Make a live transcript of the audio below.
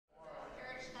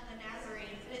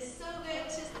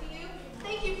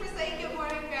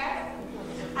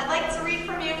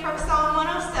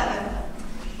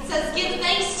says, "Give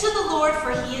thanks to the Lord,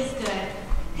 for he is good.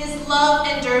 His love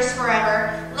endures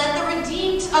forever. Let the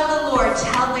redeemed of the Lord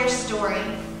tell their story.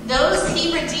 Those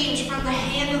he redeemed from the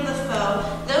hand of the foe,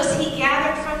 those he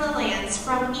gathered from the lands,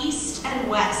 from east and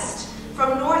west,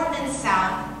 from north and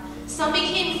south. Some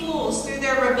became fools through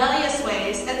their rebellious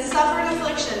ways and suffered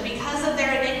affliction because of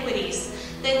their iniquities.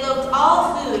 They loathed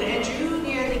all food and drew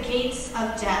near the gates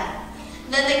of death.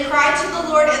 Then they cried to the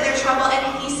Lord in their trouble,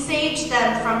 and he saved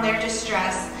them from their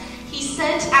distress. He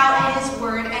sent out his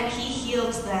word, and he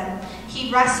healed them.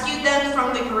 He rescued them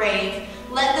from the grave.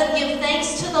 Let them give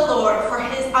thanks to the Lord for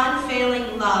his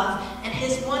unfailing love and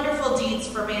his wonderful deeds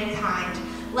for mankind.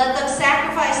 Let them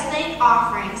sacrifice thank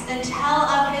offerings and tell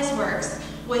of his works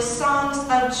with songs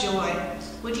of joy."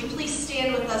 Would you please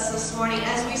stand with us this morning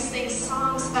as we sing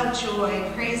songs of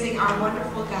joy, praising our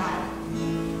wonderful God.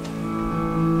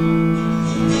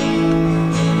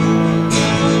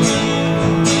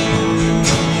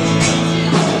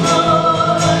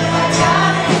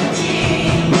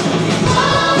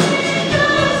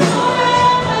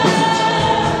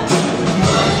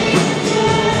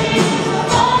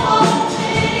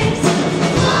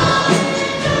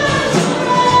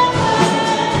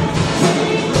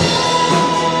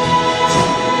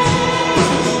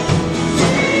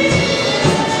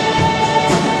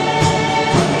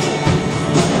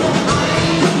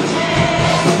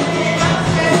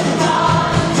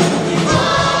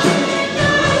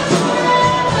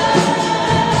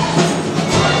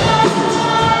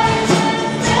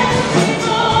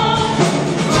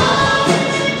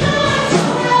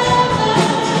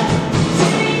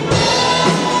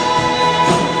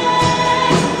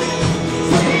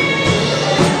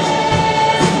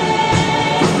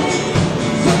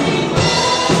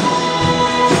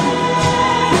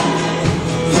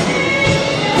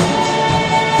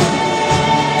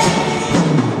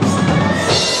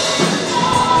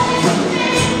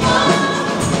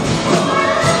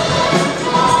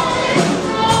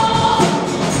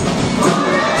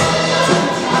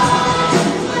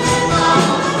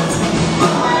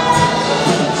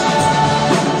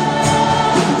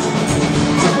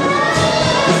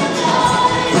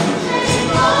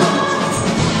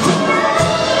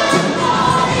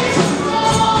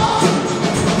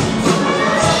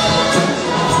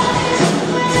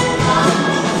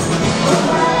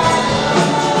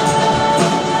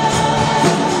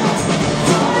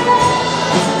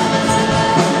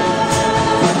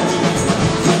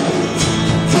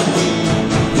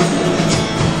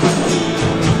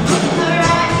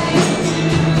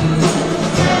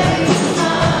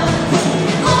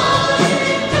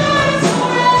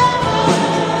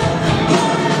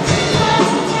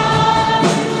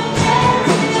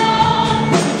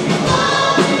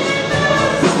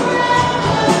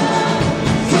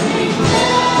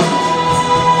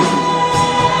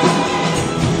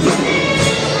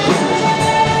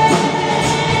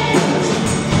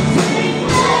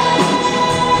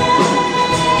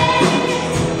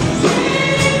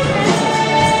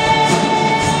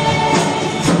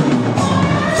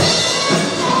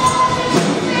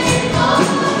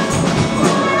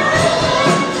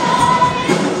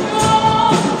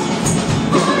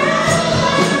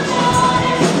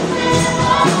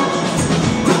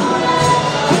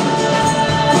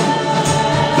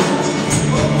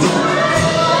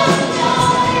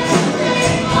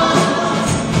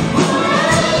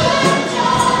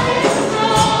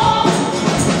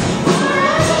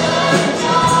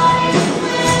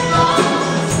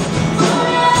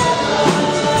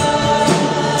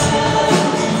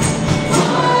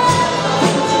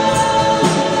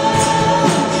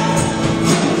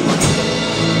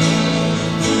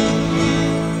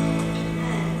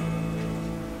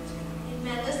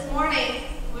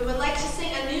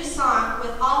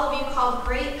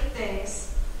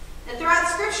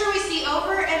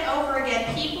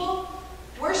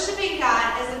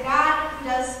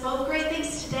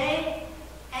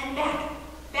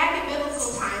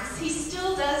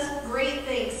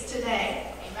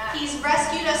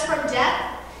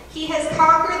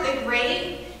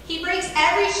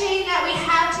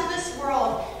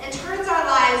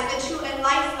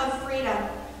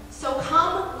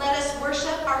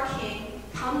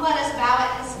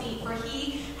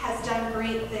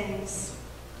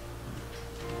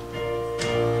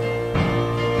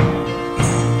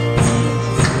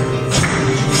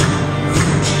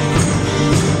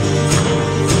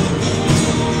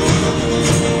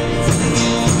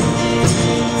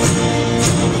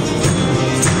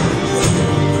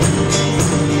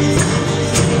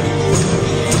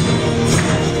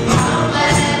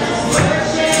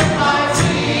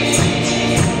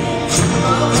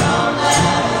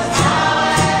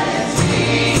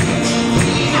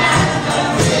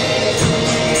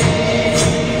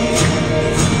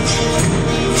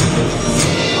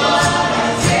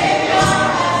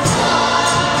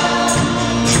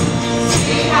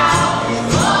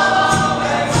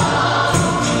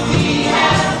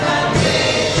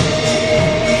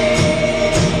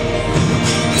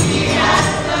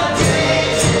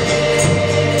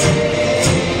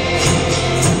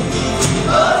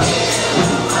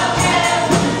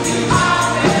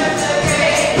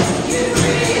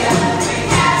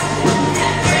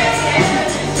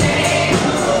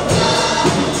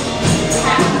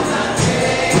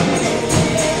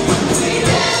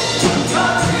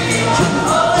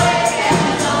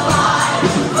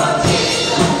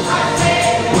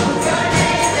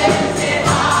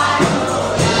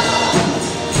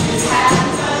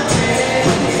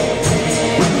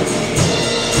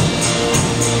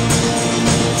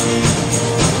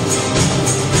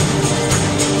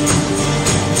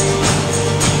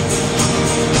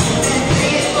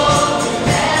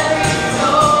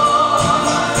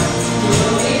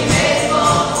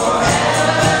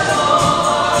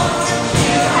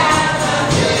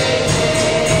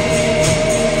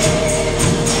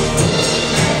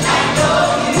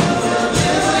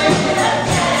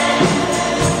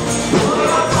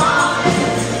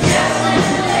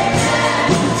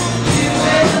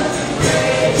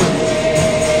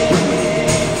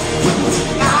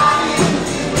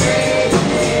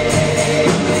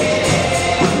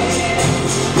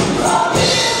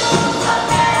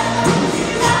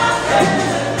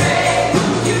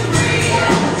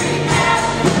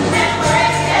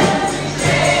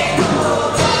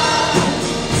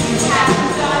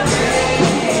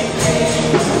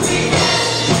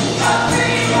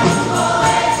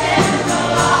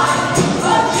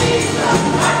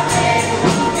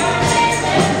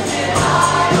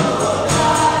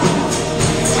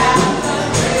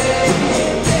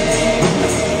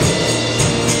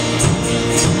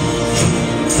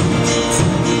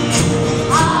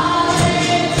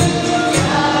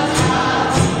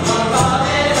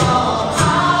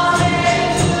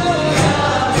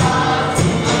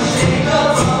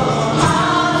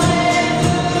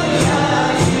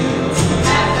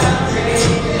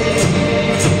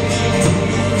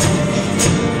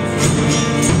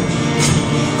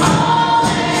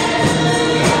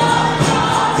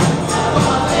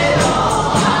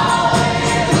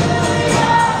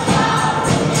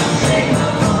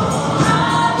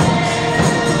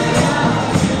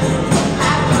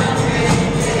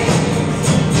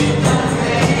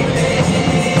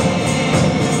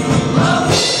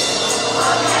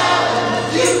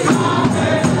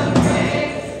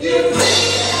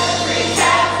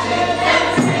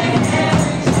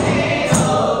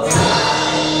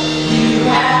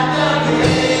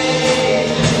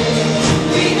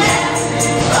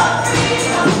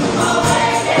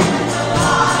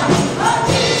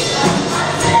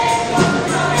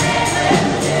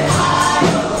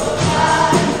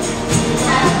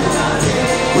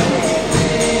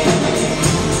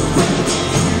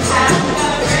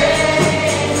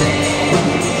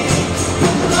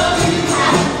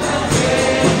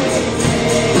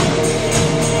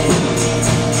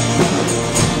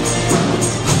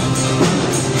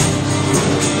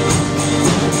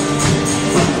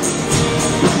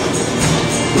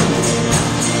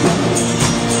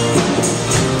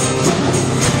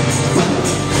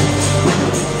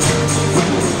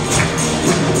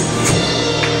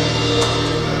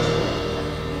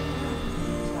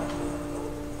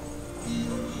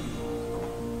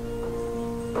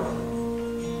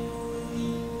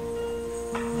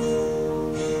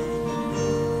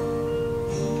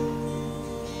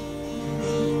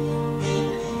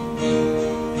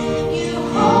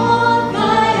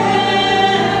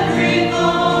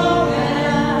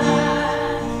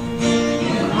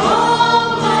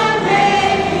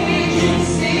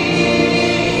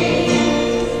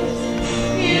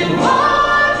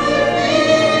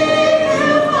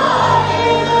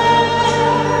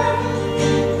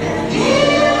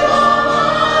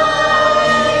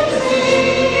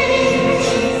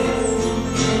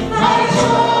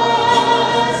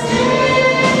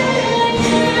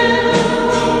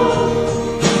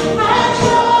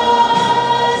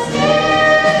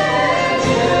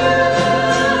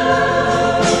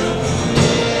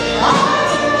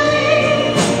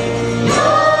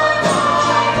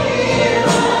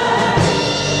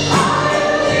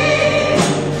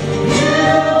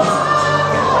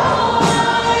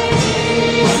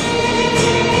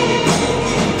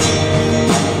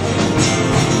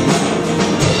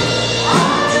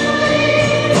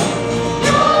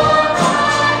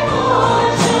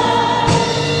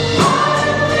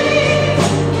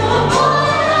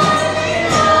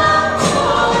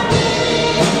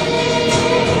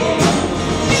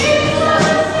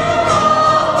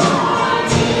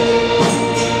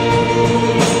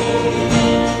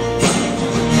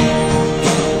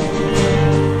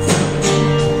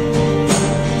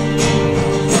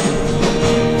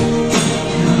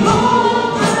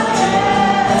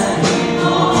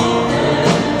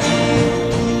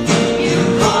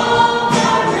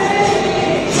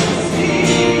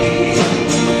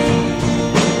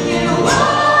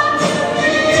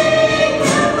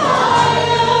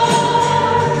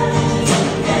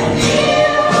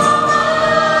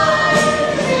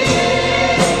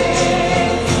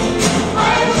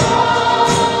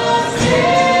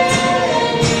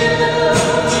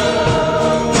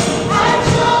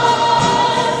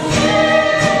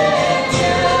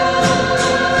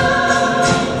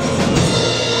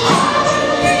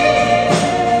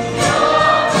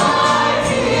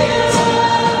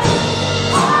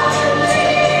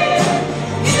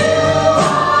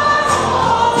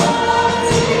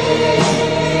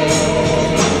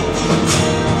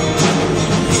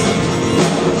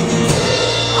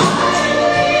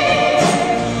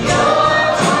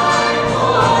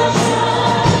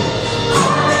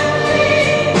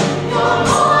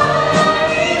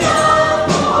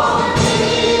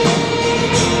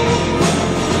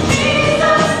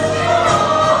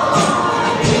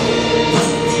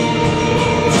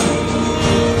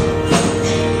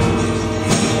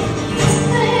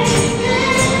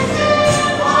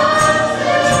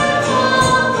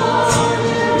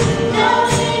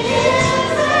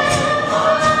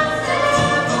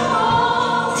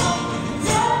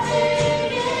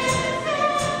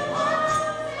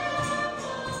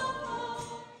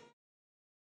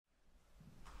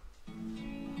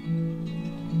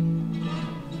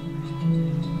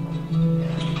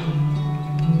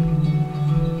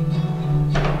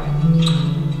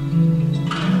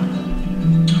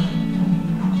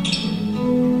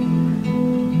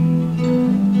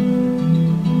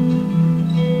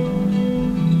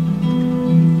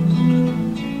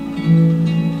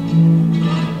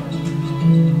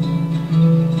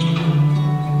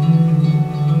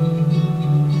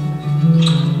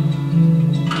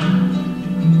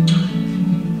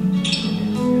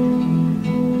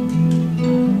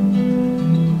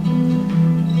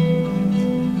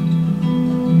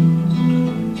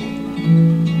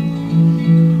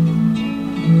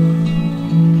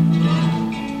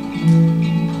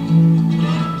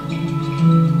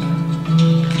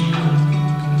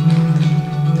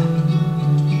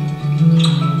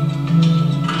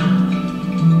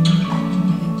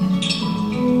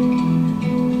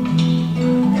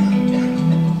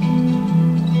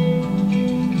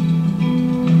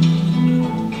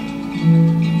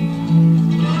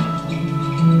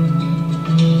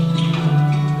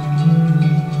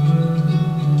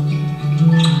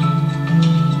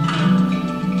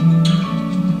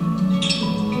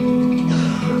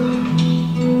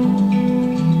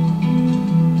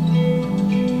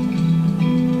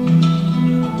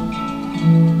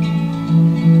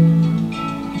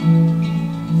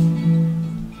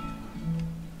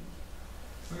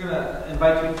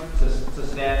 invite you to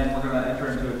stand, and we're going to enter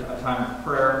into a time of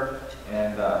prayer.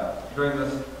 And during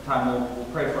this time, we'll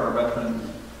pray for our veterans,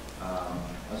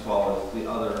 as well as the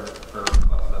other prayer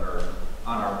requests that are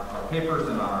on our papers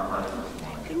and on our hearts this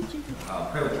morning.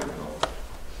 Pray with me.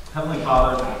 Heavenly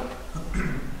Father,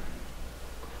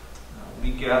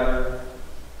 we gather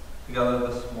together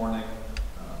this morning,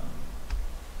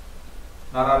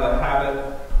 not out of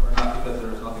habit or not because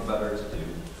there is nothing better to do,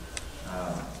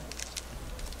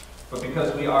 but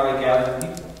because we are a gathered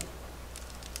people.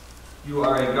 You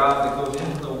are a God that goes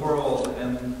into the world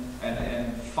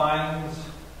and finds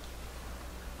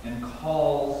and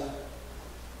calls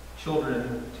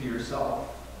children to yourself.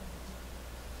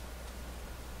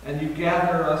 And you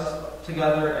gather us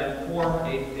together and form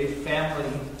a family.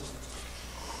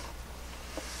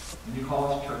 And you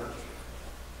call us church.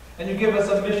 And you give us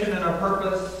a mission and a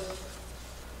purpose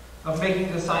of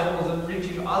making disciples and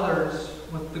reaching others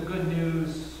with the good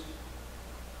news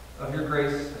of your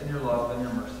grace and your love and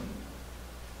your mercy.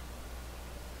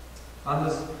 On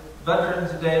this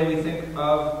Veterans Day, we think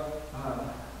of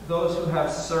those who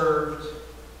have served,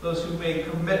 those who made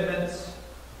commitments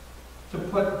to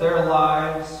put their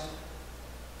lives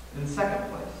in second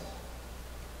place.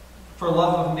 For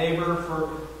love of neighbor, for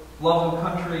love of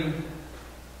country.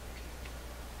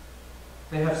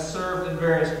 They have served in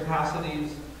various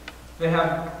capacities. They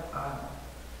have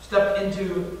stepped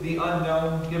into the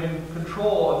unknown, giving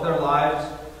control of their lives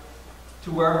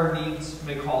to wherever needs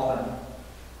may call them.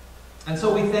 And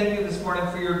so we thank you this morning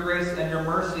for your grace and your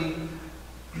mercy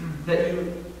that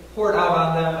you poured out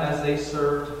on them as they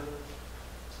served,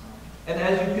 and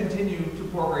as you continue to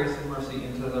pour grace and mercy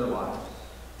into their lives.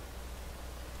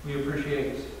 We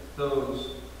appreciate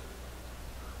those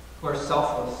who are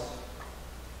selfless,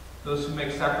 those who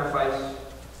make sacrifice.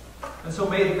 And so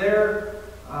may their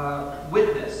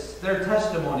witness, their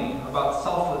testimony about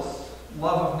selfless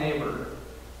love of neighbor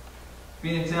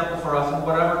be an example for us in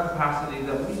whatever capacity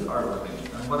that we are living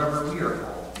and whatever we are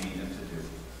called to be and to do.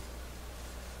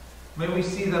 May we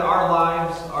see that our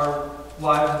lives are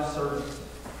lives of service,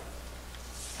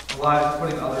 lives of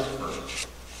putting others first.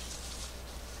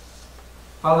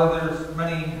 Father, there's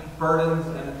many burdens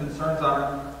and concerns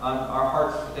on our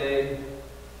hearts today.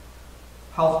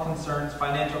 Health concerns,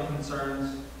 financial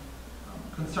concerns,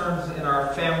 concerns in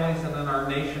our families and in our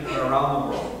nation and around the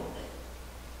world.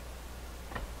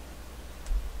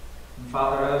 And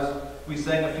Father, as we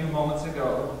sang a few moments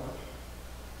ago,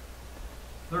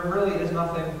 there really is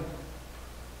nothing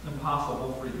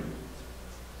impossible for you.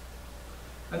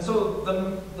 And so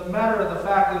the matter of the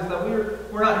fact is that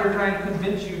we're not here trying to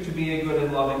convince you to be a good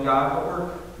and loving God,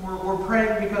 but we're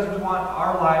praying because we want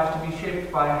our lives to be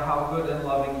shaped by how good and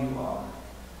loving you are.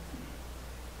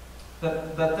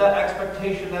 That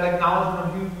expectation, that acknowledgement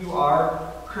of who you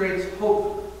are creates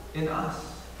hope in us.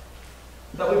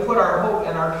 That we put our hope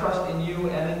and our trust in you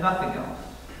and in nothing else.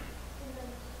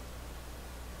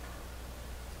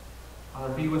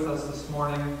 Father, be with us this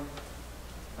morning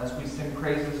as we sing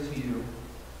praises to you,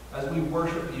 as we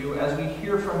worship you, as we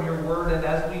hear from your word, and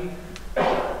as we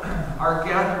are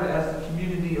gathered as the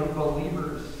community of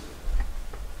believers,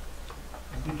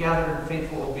 as we gather in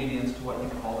faithful obedience to what you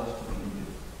called us to be and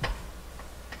do.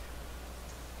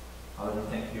 Father, we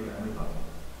thank you and we love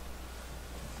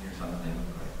you. In your Son's name we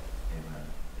pray. Amen.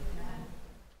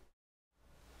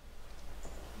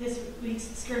 This week's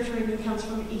scripture reading comes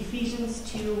from Ephesians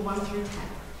 2, 1 through 10.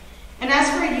 And as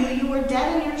for you, you were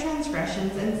dead in your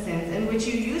transgressions and sins, in which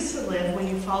you used to live when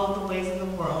you followed the ways of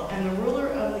the world, and the ruler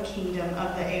of the kingdom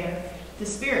of the air, the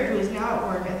Spirit who is now at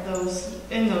work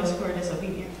in those who are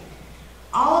disobedient.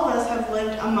 All of us have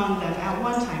lived among them at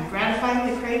one time,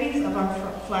 gratifying the cravings of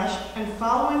our flesh and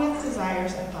following its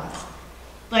desires and thoughts.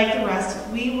 Like the rest,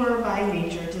 we were by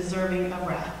nature deserving of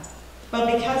wrath.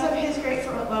 But because of his great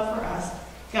love for us,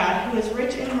 God, who is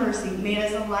rich in mercy, made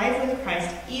us alive with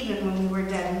Christ even when we were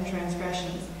dead in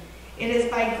transgressions. It is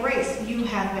by grace you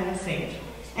have been saved.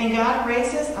 And God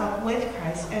raised us up with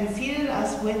Christ and seated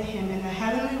us with him in the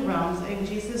heavenly realms in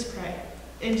Jesus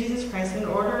Christ, in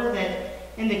order that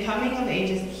in the coming of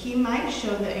ages he might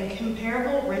show the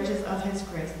incomparable riches of his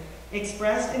grace,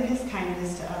 expressed in his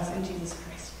kindness to us in Jesus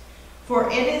Christ. For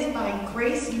it is by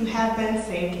grace you have been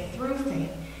saved through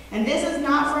faith. And this is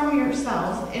not from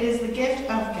yourselves, it is the gift of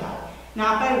God,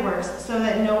 not by works, so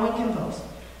that no one can boast.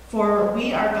 For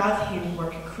we are God's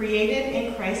handiwork, created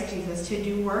in Christ Jesus to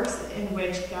do works in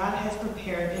which God has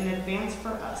prepared in advance for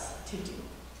us to do.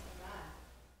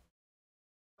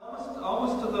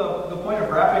 Almost to the point of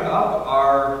wrapping up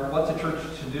our What's a Church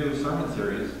to Do sermon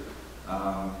series.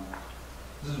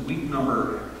 This is week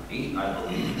number 8, I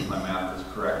believe, if my math is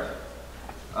correct.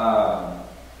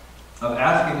 of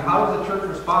asking, how does the church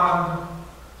respond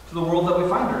to the world that we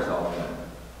find ourselves in?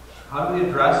 How do we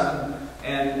address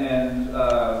and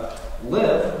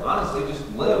live, honestly, just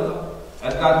live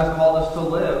as God has called us to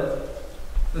live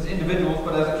as individuals,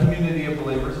 but as a community of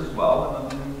believers as well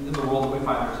in the world that we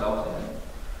find ourselves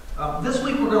in. This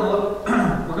week we're going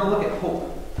to look at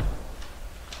hope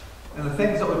and the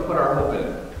things that we put our hope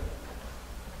in.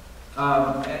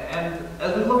 And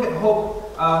as we look at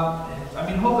hope,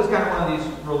 hope is kind of one of these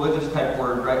religious type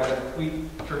words, right? Like we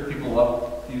church people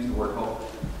love to use the word hope.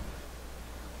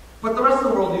 But the rest of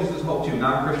the world uses hope too.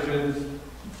 Non-Christians,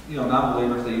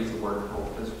 non-believers, they use the word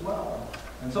hope as well.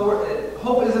 And so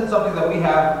hope isn't something that we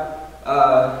have,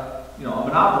 a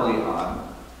monopoly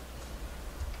on.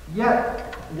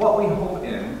 Yet, what we hope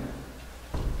in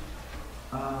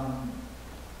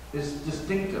is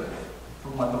distinctive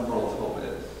from what the world's hope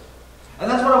is. And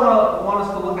that's what I want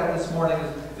us to look at this morning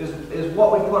is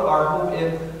what we put our hope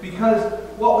in, because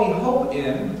what we hope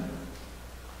in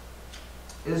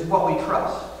is what we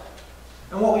trust.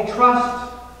 And what we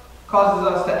trust causes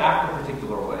us to act a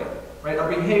particular way. Right? Our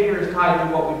behavior is tied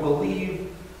to what we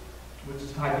believe, which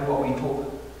is tied to what we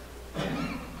hope.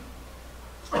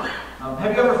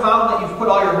 Have you ever found that you've put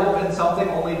all your hope in something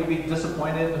only to be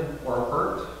disappointed or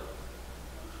hurt?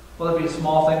 Whether it be a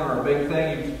small thing or a big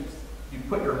thing, you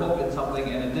put your hope in something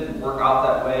and it didn't work out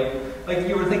that way. Like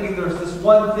you were thinking there was this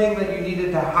one thing that you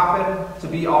needed to happen to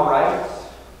be all right.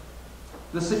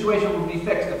 This situation would be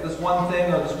fixed if this one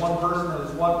thing or this one person or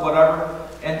this one whatever,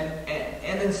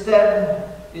 and instead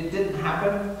it didn't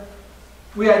happen.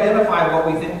 We identify what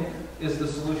we think is the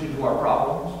solution to our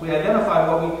problems. We identify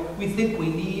what we think we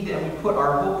need, and we put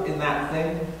our hope in that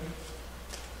thing.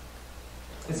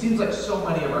 It seems like so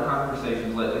many of our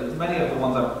conversations lately, many of the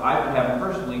ones I've been having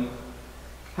personally,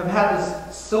 have had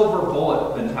this silver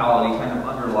bullet mentality kind of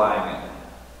underlying it.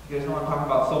 You guys know what I'm talking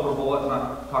about? Silver bullet? I'm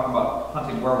not talking about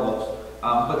hunting werewolves.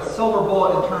 But silver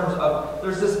bullet in terms of,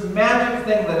 there's this magic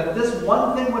thing that if this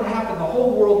one thing would happen, the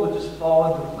whole world would just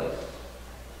fall into place.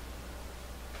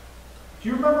 Do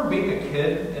you remember being a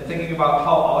kid and thinking about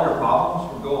how all your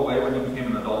problems would go away when you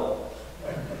became an adult?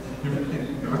 You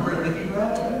remember thinking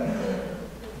that?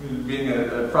 Being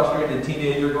a frustrated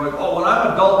teenager going, oh, when I'm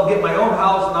an adult and get my own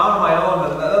house and I'm on my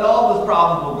own, then all those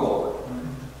problems will go away.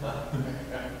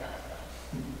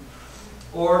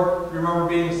 Or you remember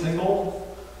being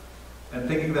single and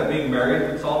thinking that being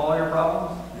married would solve all your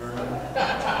problems?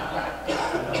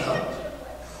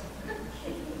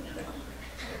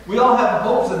 We all have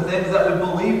hopes and things that we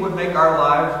believe would make our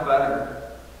lives better.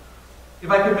 If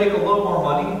I could make a little more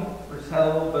money or just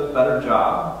have a little bit better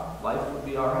job, life would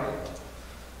be all right.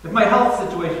 If my health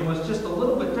situation was just a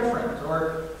little bit different,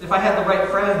 or if I had the right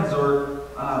friends, or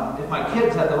if my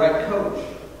kids had the right coach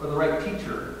or the right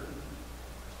teacher,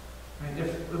 right?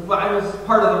 If I was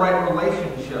part of the right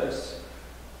relationships,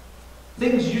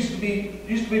 things used to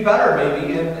be better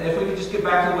maybe, and if we could just get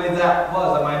back to the way that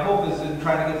was, and my hope is in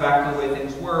trying to get back to the way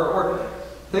things were, or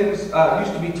things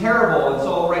used to be terrible, and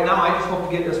so right now I just hope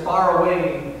to get as far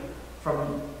away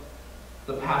from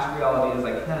the past reality as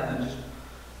I can, and just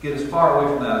get as far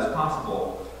away from that as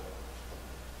possible.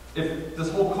 If this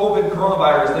whole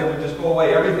coronavirus thing would just go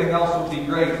away, everything else would be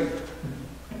great.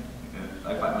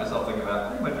 I find myself thinking that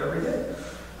pretty much every day.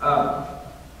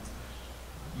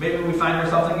 Maybe we find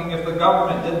ourselves thinking if the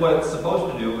government did what it's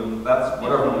supposed to do, and that's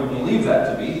whatever we believe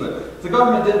that to be, but if the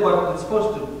government did what it's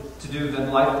supposed to do,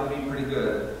 then life would be pretty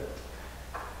good.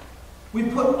 We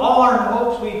put all our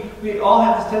hopes, we all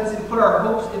have this tendency to put our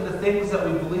hopes into things that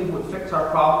we believe would fix our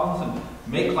problems and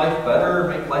make life better,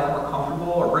 make life more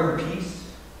comfortable, or bring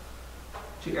peace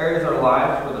to areas of our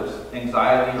lives where there's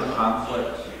anxiety or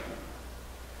conflict.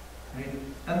 Right?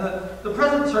 And the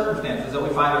present circumstances that we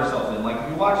find ourselves in, like if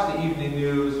you watch the evening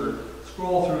news or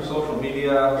scroll through social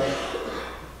media,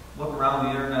 look around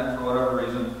the internet for whatever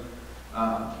reason,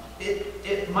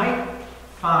 it might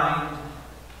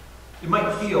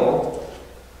feel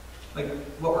like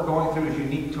what we're going through is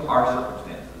unique to our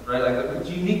circumstances, right? Like it's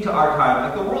unique to our time.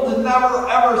 Like the world has never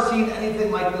ever seen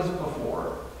anything like this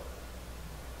before.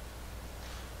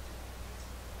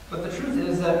 But the truth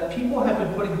is that people have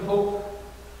been putting hope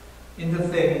into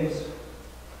things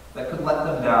that could let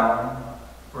them down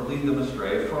or lead them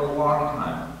astray for a long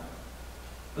time.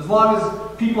 As long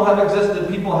as people have existed,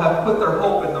 people have put their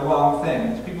hope in the wrong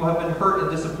things. People have been hurt and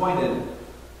disappointed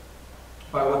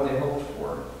by what they hoped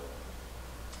for.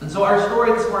 And so our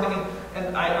story this morning,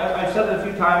 and I've said it a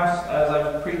few times as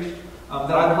I've preached,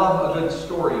 that I love a good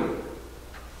story.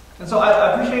 And so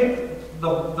I appreciate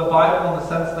the Bible in the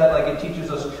sense that it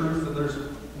teaches us truth and there's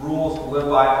rules to live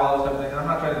by, all those type of things. And I'm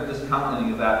not trying to discount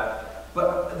any of that.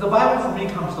 But the Bible for me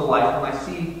comes to life when I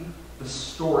see the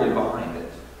story behind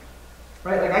it.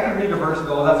 Right? Like I can read a verse and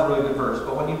go, oh, that's a really good verse.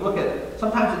 But when you look at it,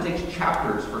 sometimes it takes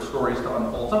chapters for stories to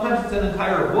unfold. Sometimes it's an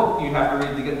entire book you have to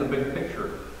read to get the big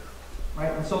picture.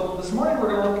 Right? And so this morning we're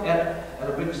going to look at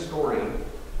a big story.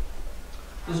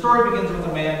 The story begins with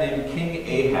a man named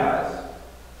King Ahaz.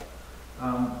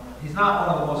 He's not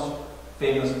one of the most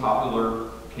famous, popular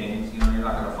kings. You're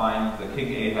not going to find the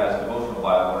King Ahaz devotional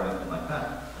Bible or anything like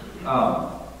that.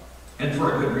 And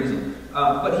for a good reason.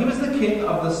 But he was the king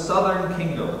of the southern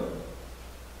kingdom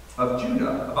of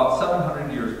Judah about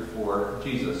 700 years before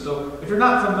Jesus. So if you're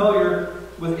not familiar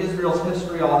with Israel's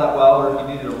history all that well, or if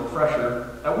you needed a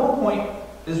refresher, at one point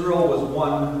Israel was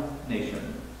one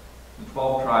nation. The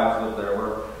 12 tribes lived there.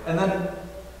 And then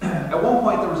at one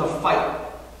point there was a fight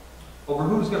over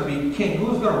who's going to be king,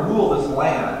 who's going to rule this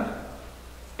land.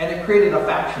 And it created a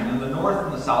faction, and the north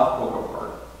and the south broke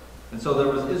apart. And so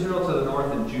there was Israel to the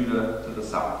north and Judah to the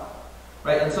south.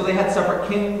 Right? And so they had separate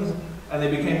kings, and they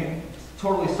became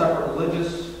totally separate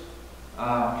religious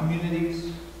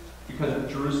communities,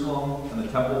 because Jerusalem and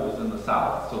the temple was in the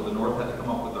south. So the north had to come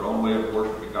up with their own way of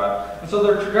worshiping God. And so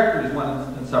their trajectories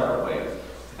went in separate ways.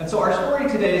 And so our story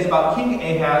today is about King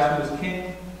Ahaz, who was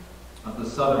king of the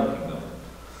southern kingdom.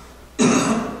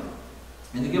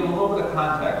 And to give a little bit of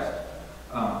context,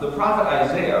 the prophet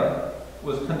Isaiah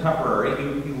was contemporary.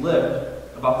 He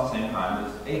lived about the same time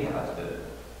as Ahaz did.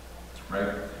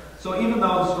 Right? So even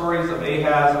though the stories of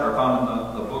Ahaz are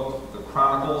found in the book, the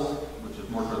Chronicles, which is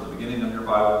more towards the beginning of your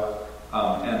Bible,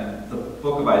 and the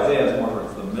book of Isaiah is more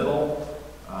towards the middle,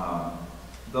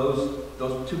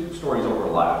 those two stories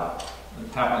overlap.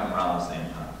 It's happening around the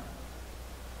same time.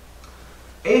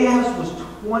 Ahaz was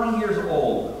 20 years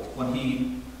old when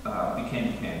he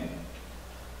became king.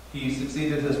 He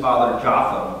succeeded his father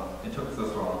Jotham and took the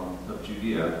throne of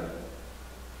Judea.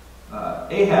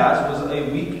 Ahaz was a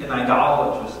weak and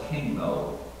idolatrous king,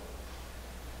 though.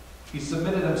 He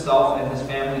submitted himself and his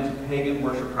family to pagan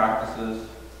worship practices.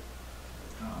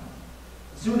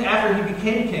 Soon after he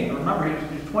became king, remember,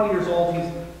 he's 20 years old,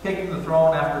 he's taking the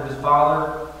throne after his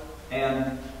father,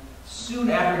 and soon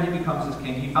after he becomes his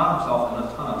king, he found himself in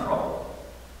a ton of trouble.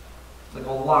 Like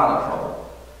a lot of trouble.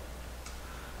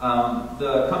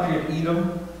 The country of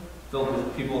Edom, filled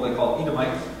with people they called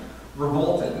Edomites,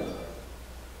 revolted.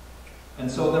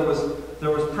 And so there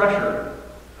was pressure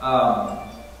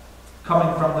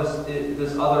coming from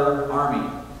this other army,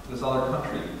 this other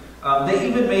country. They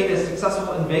even made a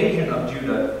successful invasion of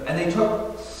Judah, and they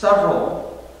took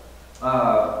several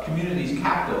communities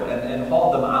captive and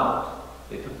hauled them out.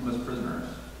 They took them as prisoners.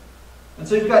 And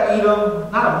so you've got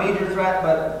Edom, not a major threat,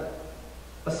 but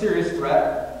a serious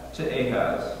threat to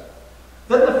Ahaz.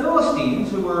 Then the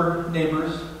Philistines, who were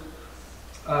neighbors,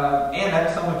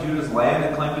 annexed some of Judah's land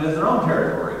and claimed it as their own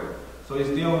territory. So he's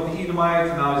dealing with the Edomites,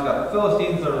 and now he's got the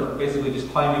Philistines that are basically just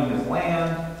claiming his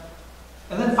land.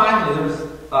 And then finally there was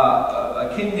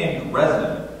a king named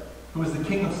Rezin, who was the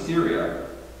king of Syria,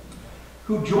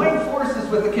 who joined forces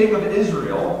with the king of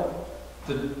Israel.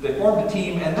 They formed a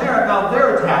team, and now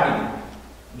they're attacking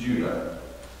Judah.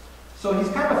 So he's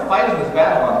kind of fighting this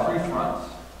battle on three fronts.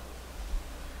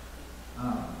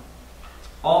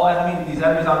 These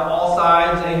enemies on all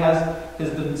sides. Ahaz has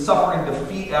been suffering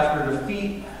defeat after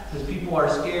defeat. His people are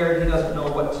scared. He doesn't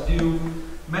know what to do.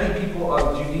 Many people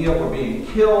of Judea were being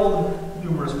killed.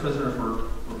 Numerous prisoners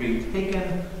were being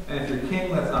taken. And if you're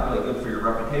king, that's not really good for your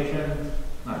reputation,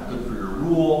 not good for your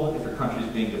rule, if your country is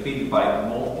being defeated by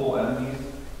multiple enemies.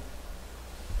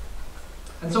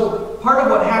 And so part of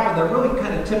what happened that really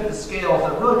kind of tipped the scales,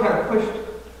 that really kind of pushed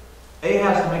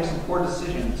Ahaz to make some poor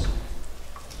decisions,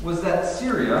 was that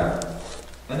Syria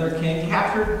and their king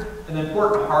captured an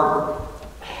important harbor.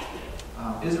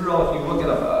 Israel, if you look at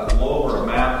a globe or a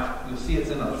map, you'll see it's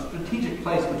in a strategic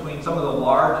place between some of the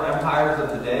large empires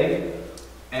of the day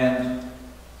and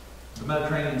the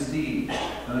Mediterranean Sea.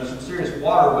 And there's some serious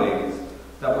waterways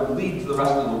that would lead to the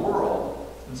rest of the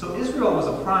world. And so Israel was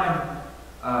a prime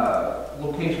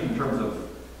location in terms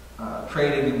of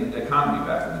trading and economy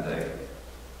back in the day.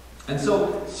 And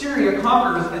so Syria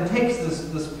conquers and takes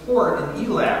this port in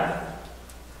Elath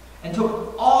and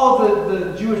took all of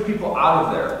the Jewish people out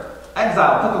of there.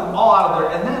 Exiled, took them all out of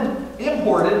there, and then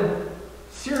imported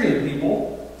Syrian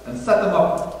people and set them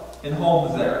up in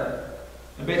homes there.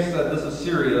 And basically said, this is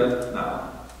Syria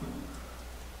now.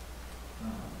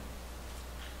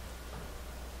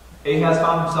 Ahaz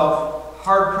found himself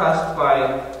hard-pressed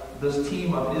by this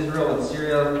team of Israel and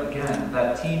Syria. Again,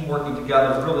 that team working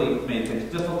together really made things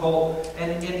difficult.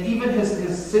 And even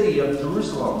his city of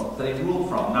Jerusalem that he ruled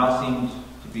from now seemed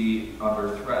to be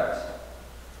under threat.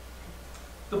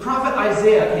 The prophet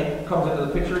Isaiah comes into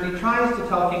the picture, and he tries to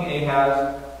tell King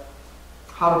Ahaz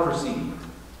how to proceed.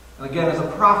 And again, as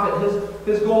a prophet,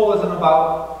 his goal isn't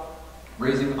about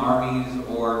raising armies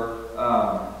or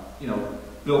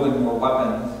building more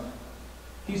weapons.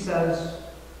 He says,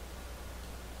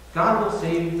 God will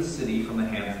save the city from the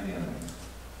hands of the enemy.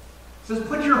 He says,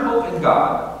 put your hope in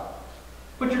God.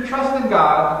 Put your trust in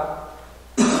God.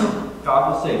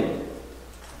 God will save you.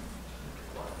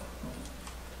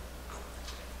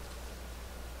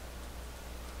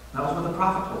 That was what the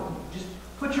prophet told him. Just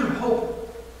put your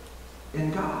hope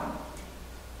in God.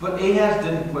 But Ahaz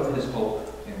didn't put his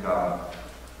hope in God.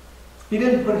 He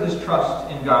didn't put his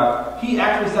trust in God. He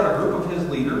actually sent a group of his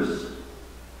leaders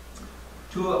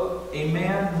to a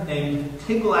man named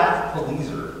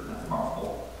Tiglath-Pileser, that's a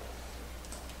mouthful,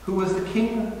 who was the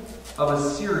king of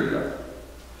Assyria.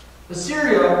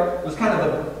 Assyria was kind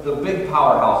of the big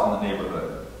powerhouse in the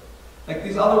neighborhood. Like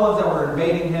these other ones that were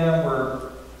invading him were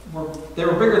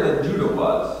bigger than Judah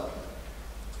was.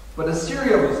 But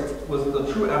Assyria was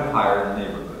the true empire in the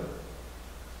neighborhood.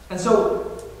 And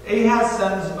so Ahaz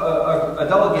sends a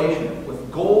delegation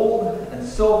with gold and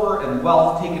silver and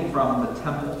wealth taken from the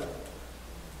temple,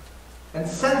 and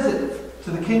sends it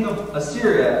to the king of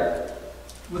Assyria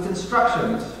with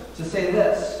instructions to say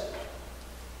this: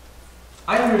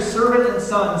 I am your servant and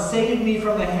son. Save me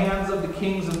from the hands of the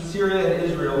kings of Syria and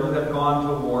Israel who have gone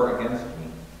to war against me.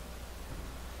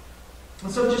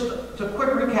 And so just to quick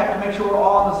recap to make sure we're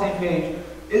all on the same page,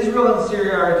 Israel and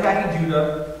Syria are attacking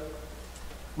Judah,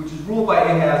 which is ruled by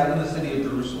Ahaz in the city of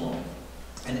Jerusalem.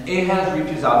 And Ahaz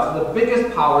reaches out to the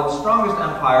biggest power, the strongest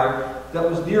empire that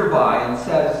was nearby, and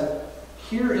says,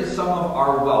 here is some of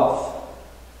our wealth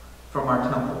from our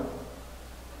temple.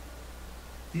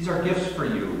 These are gifts for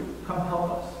you. Come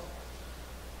help us.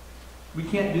 We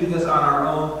can't do this on our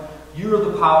own. You're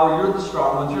the power, you're the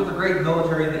strong ones, you're the great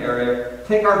military in the area.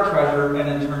 Take our treasure and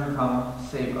in turn come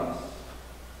save us.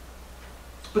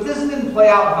 But this didn't play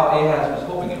out how Ahaz was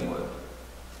hoping it would.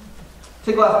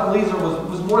 Tiglath-Pileser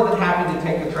was more than happy to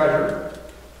take the treasure.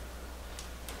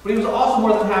 But he was also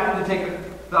more than happy to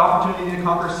take the opportunity to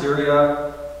conquer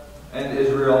Syria and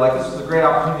Israel. Like this was a great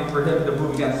opportunity for him to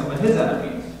move against some of his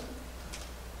enemies.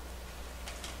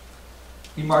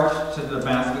 He marched to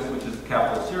Damascus, which is the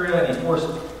capital of Syria, and he forced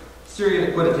Syria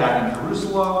to quit attacking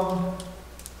Jerusalem.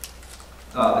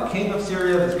 The king of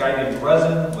Syria, this guy named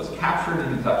Rezin, was captured and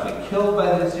he was actually killed by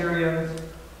the Assyrians.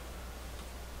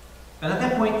 And at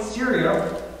that point,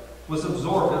 Syria was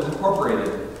absorbed, it was incorporated,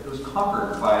 it was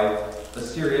conquered by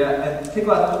Assyria, and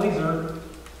Tiglath-Pileser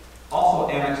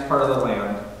also annexed part of the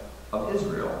land of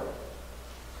Israel.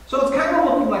 So it's kind of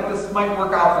looking like this might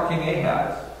work out for King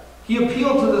Ahaz. He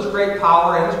appealed to this great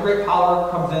power, and this great power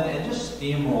comes in and just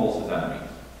steamrolls his enemies.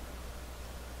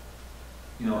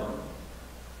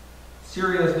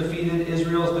 Syria is defeated,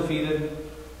 Israel is defeated.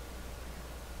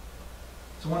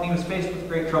 So when he was faced with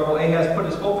great trouble, Ahaz put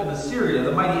his hope in Assyria,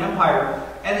 the mighty empire,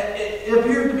 and it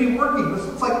appeared to be working. This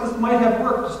looks like this might have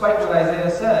worked, despite what Isaiah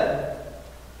said.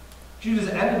 Judah's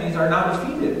enemies are now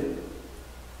defeated.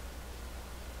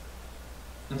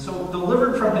 And so,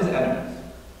 delivered from his enemies,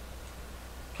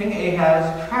 King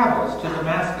Ahaz travels to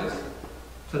Damascus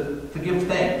to give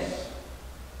thanks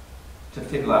to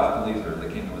Tiglath-Pileser, the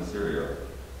king of Assyria.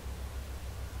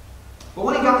 But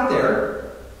when he got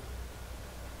there,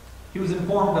 he was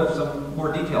informed of some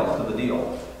more details to the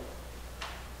deal.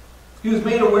 He was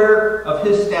made aware of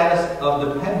his status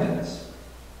of dependence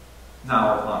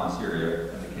now upon Assyria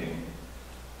and the king.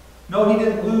 No, he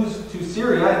didn't lose to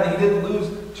Syria, and he didn't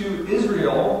lose to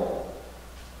Israel,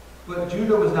 but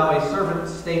Judah was now a servant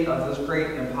state of this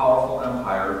great and powerful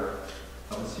empire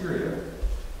of Assyria.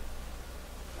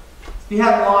 He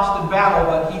hadn't lost in battle,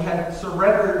 but he had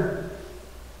surrendered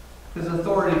his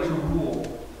authority to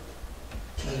rule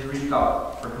as he reached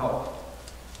out for help.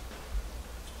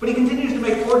 But he continues to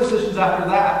make poor decisions after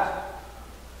that.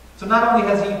 So not only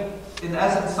has he, in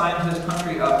essence, signed his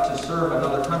country up to serve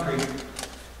another country,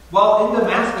 while in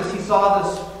Damascus he saw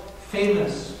this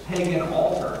famous pagan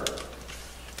altar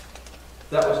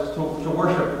that was to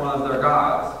worship one of their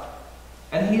gods.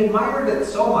 And he admired it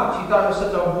so much, he thought it was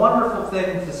such a wonderful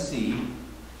thing to see,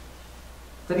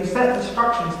 that he sent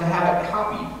instructions to have it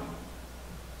copied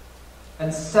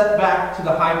and sent back to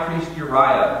the high priest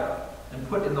Uriah and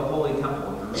put in the holy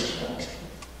temple in Jerusalem.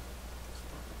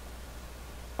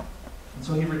 And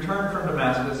so he returned from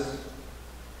Damascus.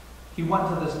 He went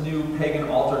to this new pagan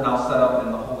altar now set up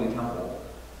in the holy temple,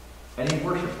 and he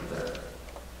worshipped there.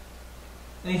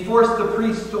 And he forced the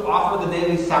priests to offer the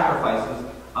daily sacrifices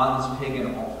on this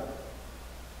pagan altar.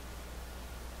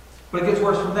 But it gets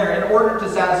worse from there. In order to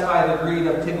satisfy the greed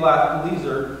of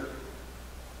Tiglath-Pileser,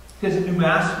 his new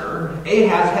master,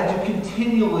 Ahaz had to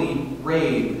continually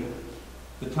raid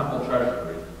the temple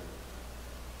treasury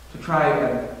to try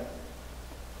and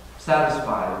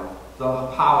satisfy the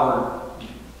power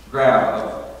grab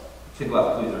of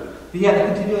Tiglath-Pileser. He had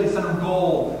to continually send him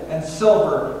gold and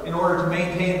silver in order to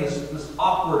maintain this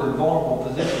awkward and vulnerable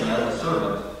position as a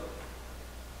servant.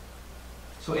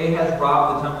 So Ahaz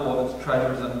robbed the temple of its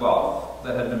treasures and wealth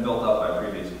that had been built up by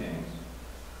previous kings.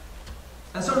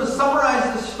 And so to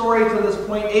summarize this story to this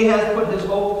point, Ahaz put his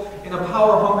hope in a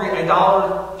power-hungry,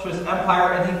 idolatrous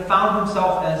empire, and he found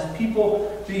himself and his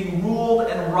people being ruled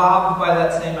and robbed by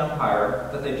that same empire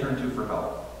that they turned to for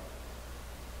help.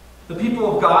 The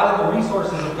people of God and the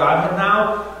resources of God had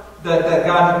now, that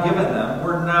God had given them,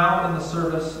 were now in the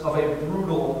service of a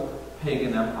brutal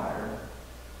pagan empire.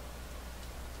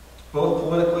 Both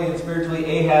politically and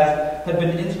spiritually, Ahaz had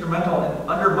been instrumental in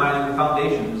undermining the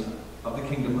foundations of the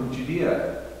kingdom of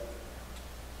Judea.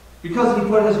 Because he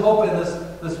put his hope in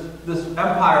this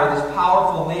empire, this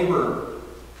powerful neighbor,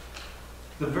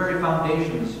 the very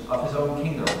foundations of his own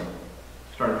kingdom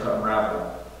started to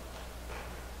unravel.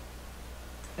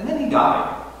 And then he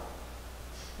died.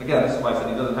 Again, this is why I said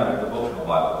he doesn't have a devotional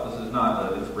Bible. This is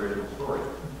not an inspirational story.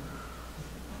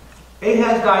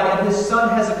 Ahaz died, and his son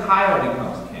Hezekiah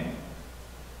becomes king.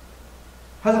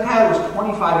 Hezekiah was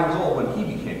 25 years old when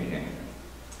he became king.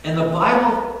 And the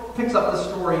Bible picks up the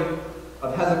story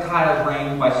of Hezekiah's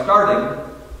reign by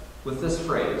starting with this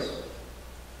phrase. It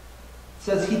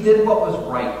says, he did what was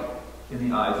right in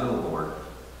the eyes of the Lord,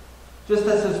 just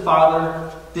as his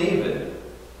father David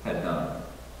had done.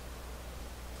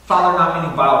 Father not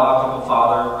meaning biological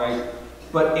father, right?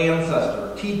 But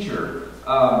ancestor, teacher,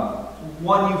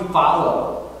 one you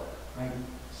follow, right?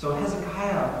 So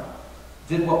Hezekiah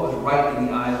did what was right in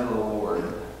the eyes of the Lord.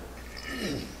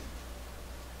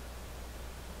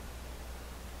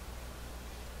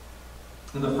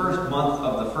 In the first month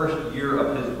of the first year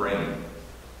of his reign,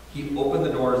 he opened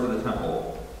the doors of the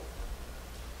temple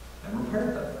and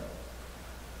repaired them.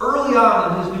 Early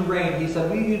on in his new reign, he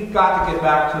said, we've got to get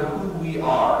back to who we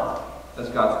are as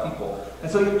God's people.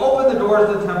 And so he opened the doors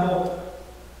of the temple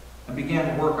and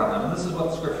began to work on them. And this is what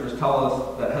the scriptures tell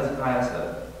us that Hezekiah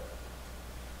said.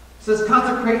 It says,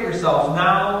 consecrate yourselves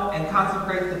now and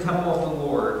consecrate the temple of the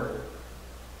Lord,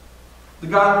 the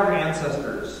God of your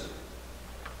ancestors.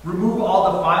 Remove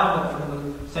all defilement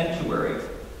from the sanctuary.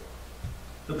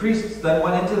 The priests then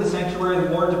went into the sanctuary of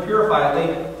the Lord to purify it.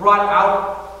 They brought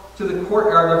out to the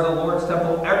courtyard of the Lord's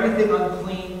temple everything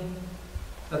unclean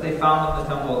that they found in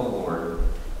the temple of the Lord.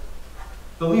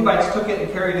 The Levites took it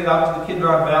and carried it out to the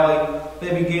Kidron Valley.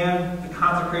 They began the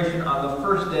consecration on the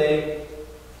first day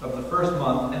of the first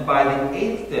month, and by the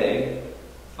 8th day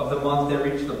of the month they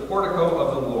reached the portico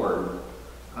of the Lord.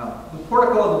 The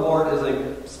portico of the Lord is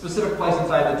a specific place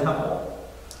inside the temple.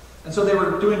 And so they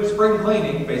were doing spring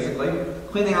cleaning, basically,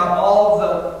 cleaning out all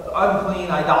of the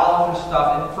unclean, idolatrous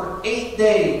stuff. And for 8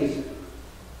 days,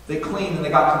 they cleaned and they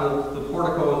got to the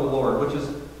portico of the Lord, which is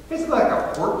basically like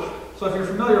a porch. So if you're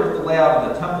familiar with the layout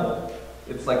of the temple,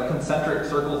 it's like concentric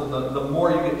circles. And the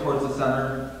more you get towards the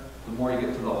center, the more you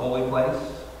get to the holy place.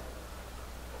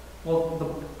 Well, the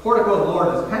portico of the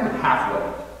Lord is kind of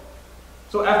halfway.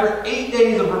 So after 8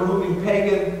 days of removing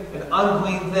pagan and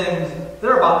unclean things,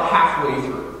 they're about halfway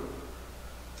through.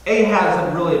 Ahaz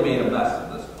had really made a mess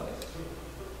of this place.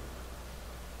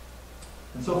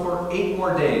 And so for 8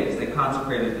 more days, they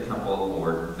consecrated the temple of the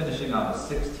Lord, finishing on the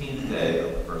 16th day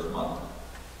of the first month.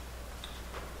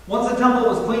 Once the temple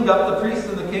was cleaned up, the priests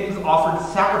and the kings offered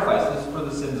sacrifices for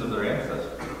the sins of their ancestors.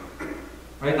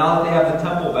 Right, now that they have the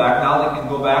temple back, now they can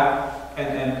go back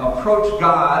and approach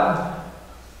God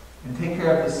and take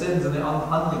care of the sins and the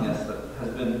uncleanliness that has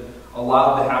been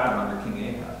allowed to happen under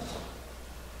King Ahaz.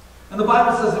 And the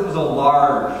Bible says it was a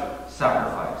large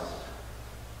sacrifice,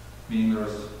 meaning there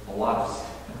was a lot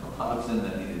of sin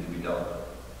that needed to be dealt with.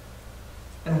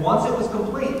 And once it was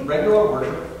complete, regular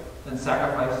worship and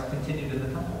sacrifice continued in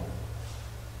the temple.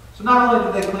 So not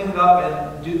only did they clean it up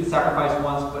and do the sacrifice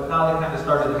once, but now they kind of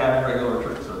started having regular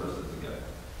church services again.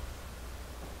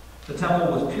 The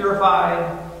temple was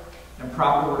purified, and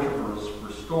proper worship was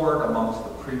restored amongst the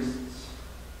priests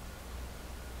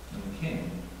and the king.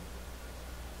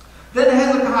 Then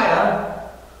Hezekiah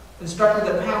instructed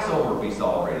that Passover be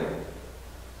celebrated.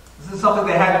 This is something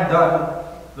they hadn't done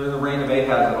during the reign of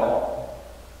Ahaz at all.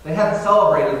 They hadn't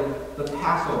celebrated the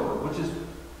Passover, which is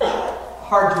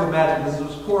hard to imagine. This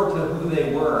was core to who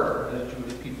they were as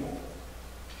Jewish people.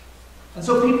 And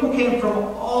so people came from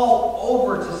all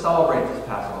over to celebrate this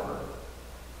Passover.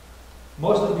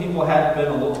 Most of the people had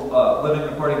been living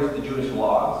according to the Jewish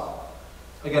laws.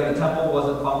 Again, the temple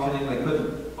wasn't functioning. They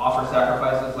couldn't offer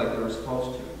sacrifices like they were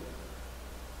supposed to.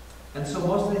 And so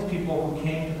most of these people who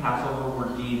came to Passover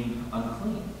were deemed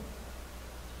unclean.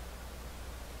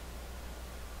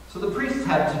 So the priests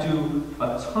had to do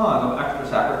a ton of extra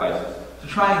sacrifices to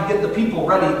try and get the people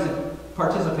ready to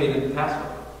participate in Passover.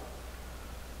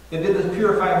 They did this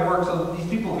purifying work so that these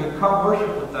people could come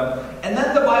worship with them. And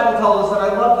then the Bible tells us, and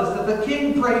I love this, that the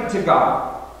king prayed to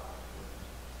God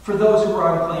for those who were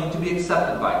unclean to be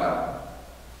accepted by God.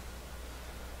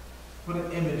 What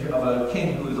an image of a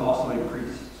king who is also a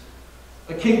priest.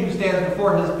 A king who stands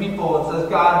before his people and says,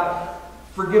 God,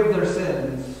 forgive their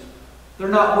sins. They're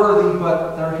not worthy,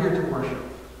 but they're here to worship.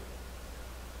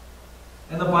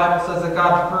 And the Bible says that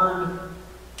God heard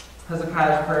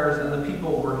Hezekiah's prayers, and the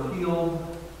people were healed,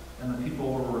 and the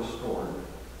people were restored.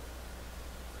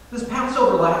 This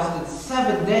Passover lasted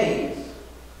 7 days.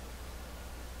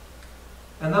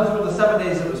 And those were the 7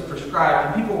 days that was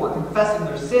prescribed. And people were confessing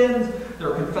their sins, they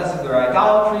were confessing their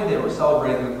idolatry, they were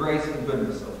celebrating the grace and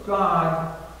goodness of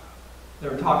God. They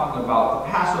were talking about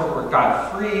the Passover,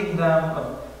 God freeing them,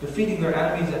 of defeating their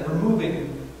enemies and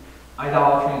removing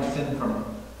idolatry and sin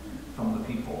from the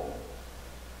people.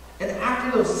 And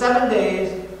after those 7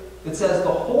 days, it says the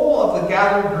whole of the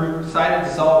gathered group decided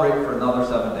to celebrate for another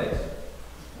 7 days.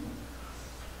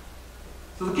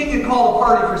 So the king had called a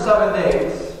party for 7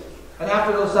 days. And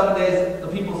after those 7 days, the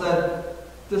people said,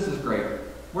 this is great.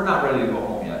 We're not ready to go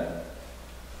home yet.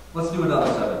 Let's do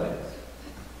another 7 days.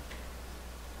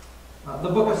 The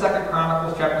book of 2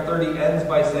 Chronicles, chapter 30, ends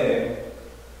by saying,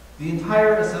 the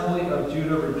entire assembly of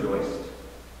Judah rejoiced,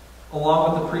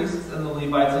 along with the priests and the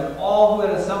Levites and all who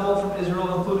had assembled from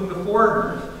Israel, including the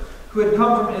foreigners who had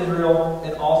come from Israel,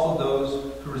 and also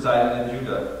those who resided in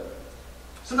Judah.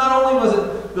 So not only was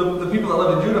it the people that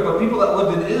lived in Judah, but people that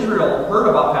lived in Israel heard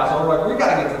about Passover, like, we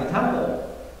got to get to the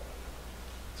temple.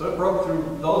 So it broke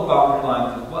through those boundary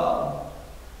lines as well.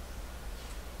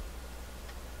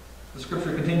 The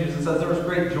scripture continues and says, there was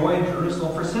great joy in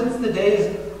Jerusalem, for since the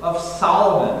days of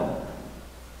Solomon,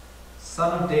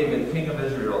 son of David, king of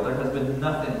Israel, there has been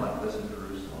nothing like this in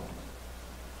Jerusalem.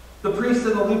 The priests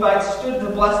and the Levites stood to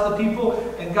bless the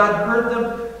people, and God heard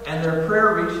them, and their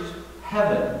prayer reached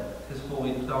heaven, his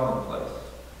holy dwelling place.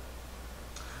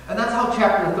 And that's how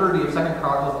chapter 30 of 2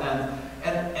 Chronicles ends.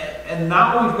 And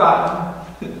now we've gotten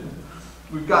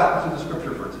to the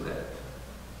scripture for today.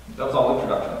 That was all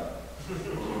introduction.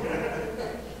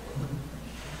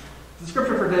 The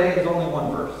scripture for today is only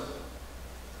one verse.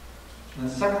 In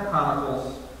 2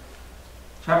 Chronicles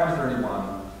chapter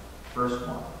 31, verse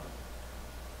 1.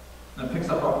 And it picks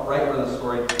up right where the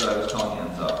story that I was telling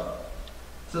ends up.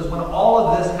 It says, when all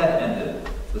of this had ended,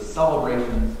 the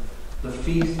celebrations, the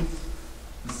feasts,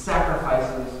 the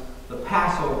sacrifices, the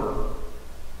Passover,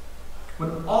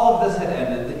 when all of this had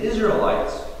ended, the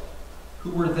Israelites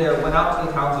who were there went out to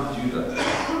the towns of Judah.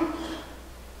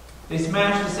 They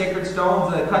smashed the sacred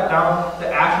stones, and they cut down the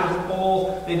Asherah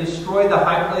poles. They destroyed the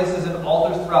high places and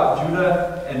altars throughout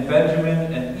Judah and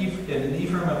Benjamin and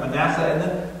Ephraim and Manasseh. And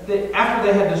then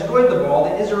after they had destroyed them all,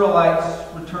 the Israelites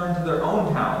returned to their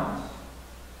own towns,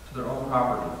 to their own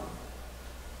property.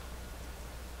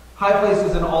 High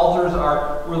places and altars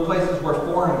were the places where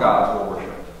foreign gods were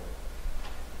worshipped.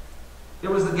 It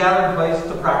was the gathering place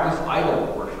to practice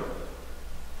idol worship.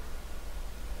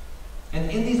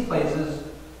 And in these places,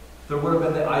 there would have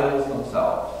been the idols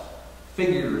themselves,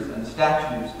 figures and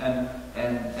statues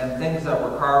and things that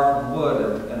were carved from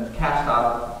wood and cast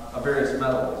out of various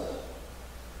metals.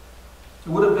 It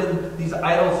would have been these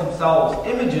idols themselves,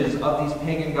 images of these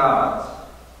pagan gods.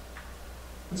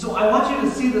 And so I want you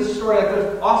to see this story. Like,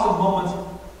 there's awesome moments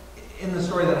in the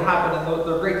story that happen, and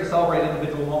they're great to celebrate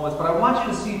individual moments, but I want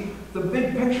you to see the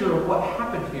big picture of what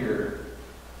happened here.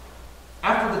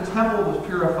 After the temple was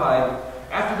purified,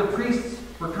 after the priests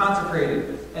were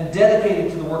consecrated and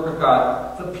dedicated to the work of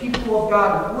God, the people of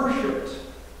God worshipped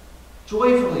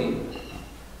joyfully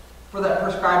for that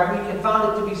prescribed week and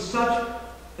found it to be such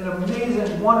an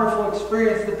amazing, wonderful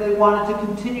experience that they wanted to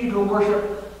continue to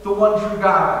worship the one true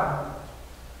God.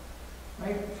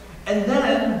 Right? And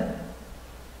then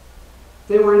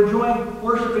they were enjoying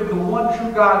worshiping the one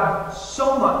true God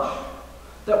so much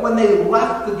that when they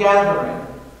left the gathering,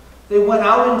 they went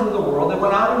out into the world, they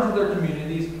went out into their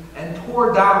communities and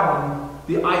tore down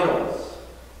the idols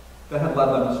that had led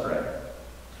them astray.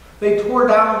 They tore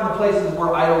down the places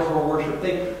where idols were worshipped.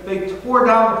 They tore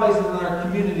down the places in their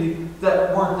community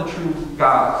that weren't the true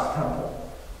God's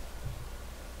temple.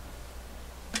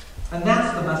 And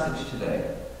that's the message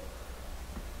today.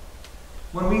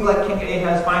 When we, like King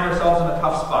Ahaz, find ourselves in a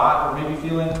tough spot, or maybe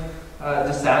feeling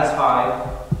dissatisfied,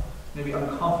 maybe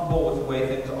uncomfortable with the way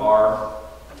things are,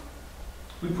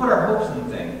 we put our hopes in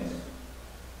things.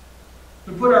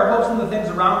 We put our hopes in the things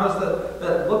around us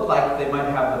that look like they might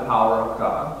have the power of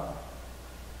God.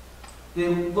 They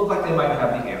look like they might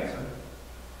have the answer.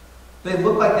 They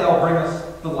look like they'll bring us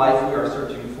the life we are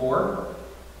searching for.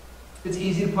 It's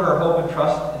easy to put our hope and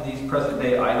trust in these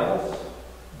present-day idols.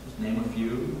 Just name a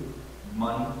few.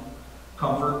 Money,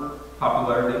 comfort,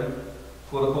 popularity,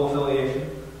 political affiliation,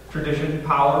 tradition,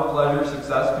 power, pleasure,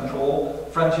 success, control,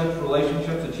 friendships,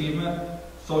 relationships, achievement,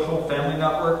 social family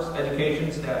networks,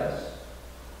 education, status,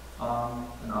 on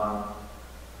and on.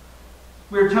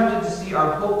 We are tempted to see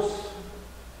our hopes,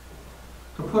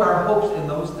 to put our hopes in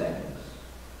those things.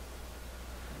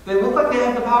 They look like they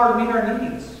have the power to meet our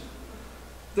needs.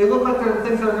 They look like they're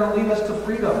things that are going to lead us to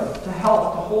freedom, to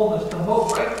health, to wholeness, to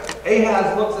hope, right?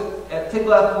 Ahaz looks at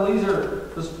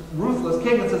Tiglath-Pileser, this ruthless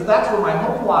king, and says, that's where my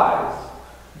hope lies.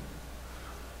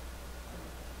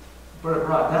 But it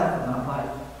brought death and not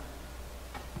life.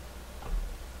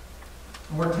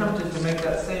 And we're tempted to make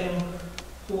that same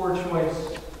poor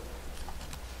choice.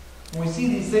 When we see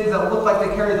these things that look like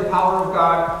they carry the power of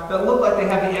God, that look like they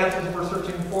have the answers we're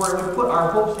searching for, and we put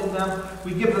our hopes in them,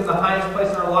 we give them the highest place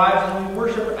in our lives, and we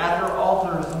worship at their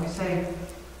altars, and we say,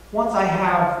 once I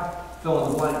have fill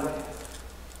in the blank,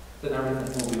 then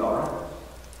everything will be all right.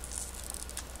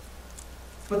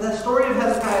 But the story of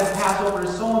Hezekiah's Passover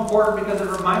is so important because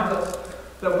it reminds us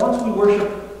that once we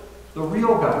worship the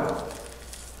real God,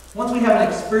 once we have an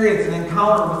experience, an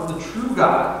encounter with the true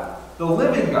God, the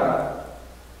living God,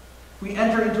 we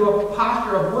enter into a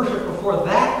posture of worship before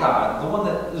that God, the one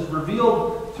that is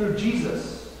revealed through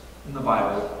Jesus in the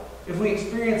Bible. If we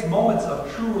experience moments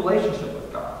of true relationship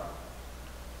with God,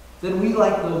 then we,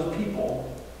 like those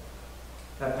people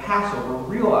at Passover,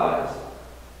 realize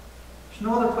there's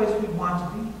no other place we'd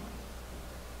want to be.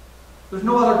 There's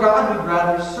no other God we'd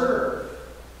rather serve.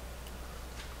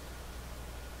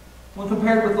 When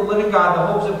compared with the living God,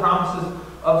 the hopes and promises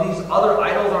of these other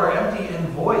idols are empty and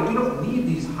void. We don't need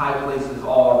these high places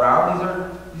all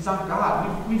around. These aren't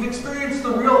God. We've experienced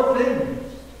the real thing.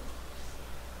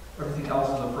 Everything else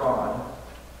is a fraud.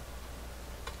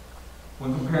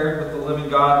 When compared with the living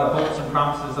God, the hopes and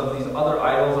promises of these other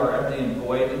idols are empty and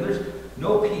void, and there's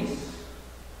no peace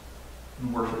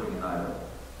in worshiping an idol.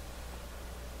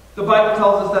 The Bible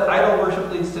tells us that idol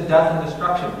worship leads to death and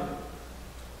destruction.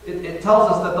 It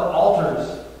tells us that the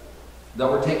altars that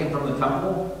were taken from the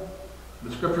temple,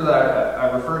 the scripture that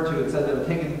I referred to, it said they were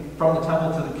taken from the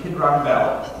temple to the Kidron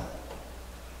Valley.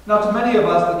 Now, to many of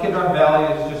us, the Kidron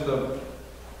Valley is just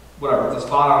it's a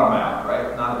spot on a map,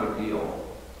 right? Not a big deal.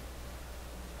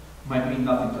 Might mean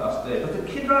nothing to us today. But the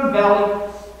Kidron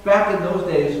Valley, back in those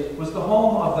days, was the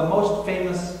home of the most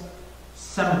famous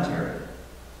cemetery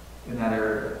in that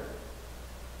area.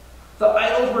 The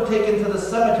idols were taken to the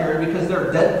cemetery because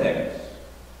they're dead things.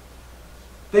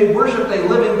 They worshipped a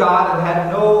living God and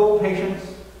had no patience,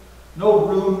 no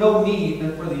room, no need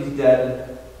for these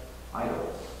dead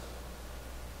idols.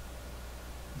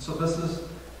 And so this is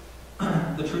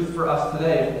the truth for us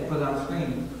today. We'll put it on the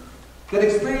screen. That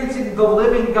experiencing the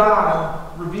living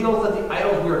God reveals that the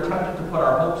idols we are tempted to put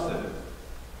our hopes in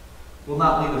will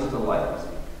not lead us to life.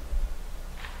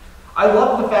 I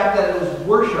love the fact that it was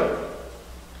worship,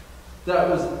 that it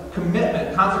was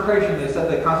commitment, consecration. They said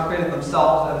they consecrated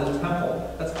themselves and the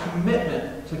temple. That's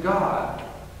commitment to God.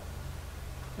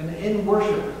 And in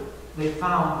worship, they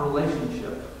found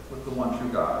relationship with the one true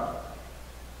God.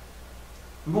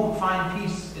 We won't find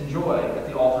peace and joy at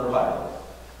the altar of idols.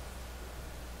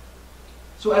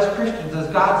 So as Christians,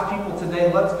 as God's people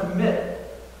today, let's commit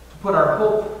to put our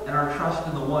hope and our trust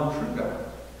in the one true God,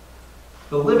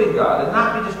 the living God, and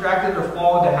not be distracted or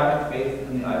fall into having faith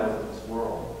in the idols of this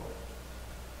world.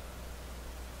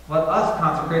 Let us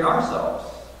consecrate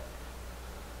ourselves.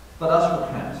 Let us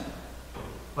repent.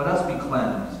 Let us be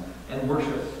cleansed and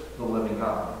worship the living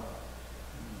God.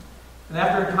 And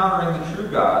after encountering the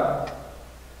true God,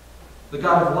 the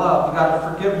God of love, the God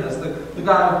of forgiveness, the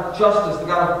God of justice, the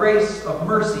God of grace, of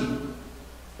mercy,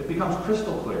 it becomes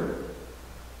crystal clear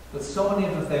that so many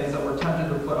of the things that we're tempted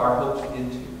to put our hopes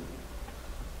into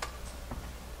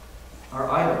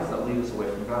are idols that lead us away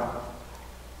from God.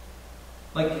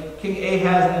 Like King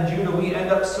Ahaz and Judah, we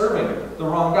end up serving the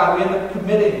wrong God. We end up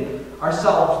committing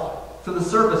ourselves to the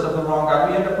service of the wrong God.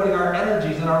 We end up putting our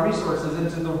energies and our resources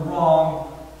into the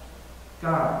wrong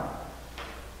God.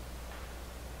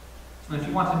 And if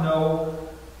you want to know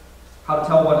how to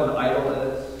tell what an idol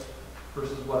is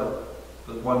versus what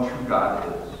the one true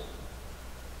God is,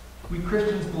 we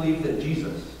Christians believe that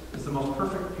Jesus is the most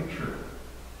perfect picture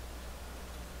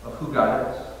of who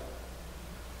God is.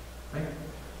 Right?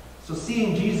 So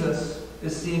seeing Jesus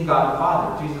is seeing God the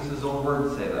Father. Jesus' own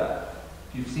words say that.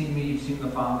 If you've seen me, you've seen the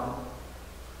Father.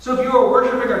 So if you are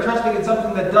worshiping or trusting in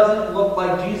something that doesn't look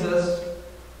like Jesus,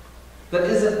 that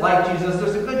isn't like Jesus,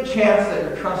 there's a good chance that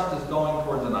your trust is going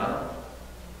towards an idol.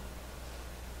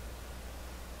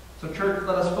 So church,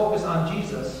 let us focus on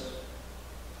Jesus.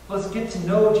 Let's get to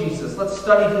know Jesus. Let's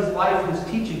study his life, his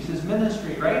teachings, his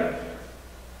ministry, right?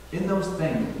 In those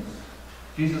things,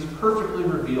 Jesus perfectly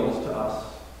reveals to us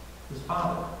his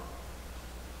Father.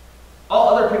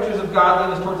 All other pictures of God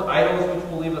lead us towards idols,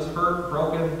 which will leave us hurt,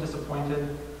 broken,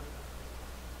 disappointed.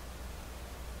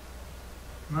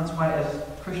 And that's why as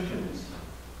Christians,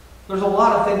 there's a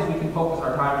lot of things we can focus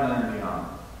our time and energy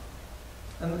on.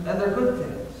 And they're good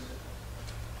things.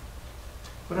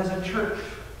 But as a church,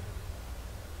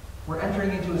 we're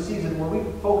entering into a season where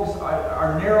we focus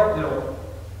our narrow,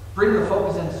 bring the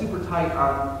focus in super tight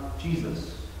on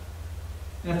Jesus.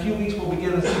 In a few weeks, we'll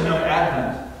begin the season of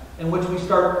Advent, in which we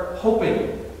start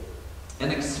hoping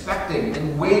and expecting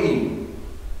and waiting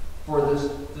for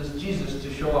this Jesus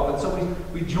to show up. And so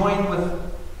we join with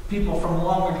people from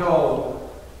long ago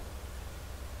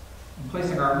in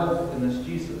placing our hope in this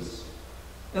Jesus.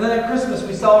 And then at Christmas,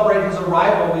 we celebrate his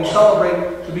arrival. We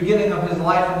celebrate the beginning of his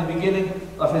life and the beginning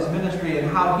of his ministry and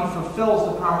how he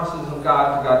fulfills the promises of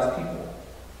God to God's people.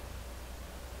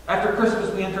 After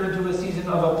Christmas, we enter into a season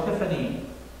of Epiphany,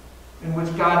 in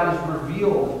which God is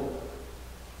revealed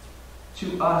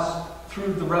to us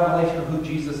through the revelation of who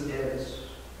Jesus is.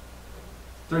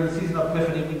 During the season of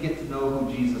Epiphany, we get to know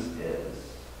who Jesus is.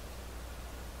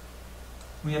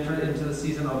 We enter into the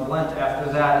season of Lent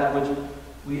after that, in which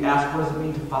we ask, what does it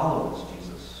mean to follow this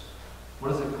Jesus? What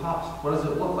does it cost? What does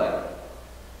it look like?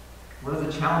 What are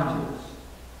the challenges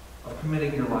of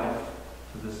committing your life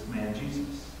to this man,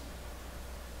 Jesus?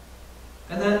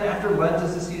 And then after Lent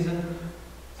is the season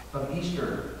of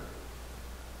Easter,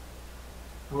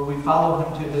 where we follow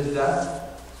him to his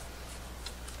death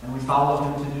and we follow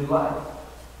him to new life.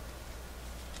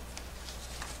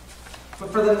 But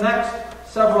for the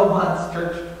next several months,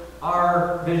 church,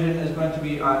 our vision is going to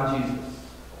be on Jesus.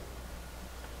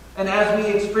 And as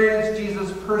we experience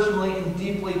Jesus personally and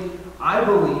deeply, I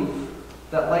believe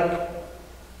that, like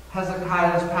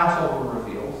Hezekiah's Passover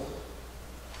reveals,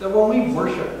 that when we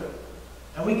worship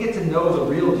and we get to know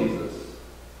the real Jesus,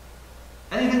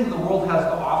 anything that the world has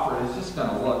to offer is just going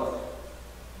to look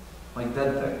like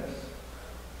dead things.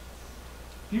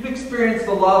 If you've experienced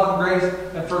the love and grace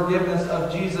and forgiveness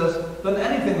of Jesus, then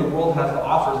anything the world has to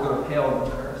offer is going to pale in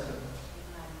comparison.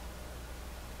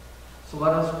 So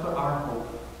let us put our hope,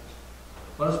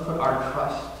 let us put our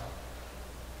trust,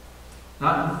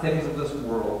 not in things of this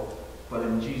world, but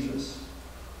in Jesus,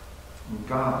 in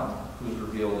God who is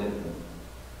revealed in him.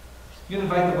 You can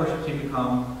invite the worship team to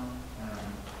come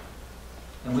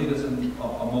and lead us in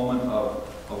a moment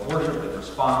of worship and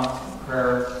response and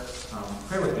prayer.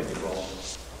 Pray with me if you will.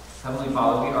 Heavenly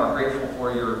Father, we are grateful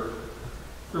for your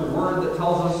word that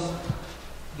tells us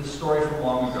this story from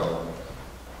long ago.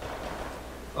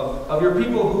 Of your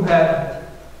people who had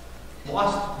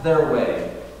lost their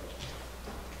way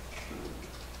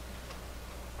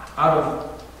out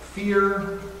of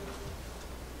fear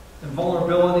and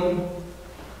vulnerability.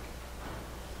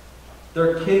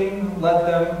 Their king led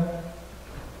them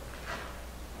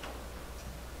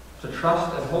to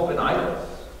trust and hope in idols.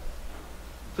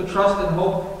 To trust and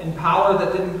hope in power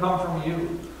that didn't come from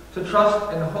you. To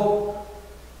trust and hope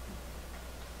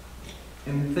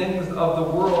in things of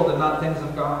the world and not things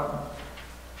of God.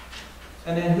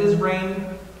 And in his reign,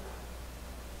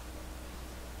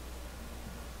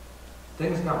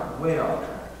 things got way off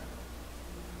track.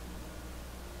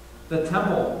 The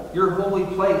temple, your holy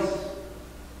place,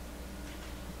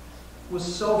 was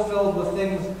so filled with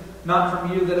things not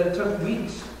from you that it took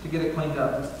weeks to get it cleaned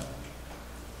up.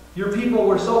 Your people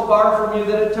were so far from you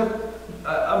that it took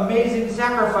amazing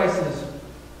sacrifices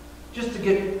just to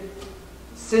get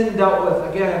sin dealt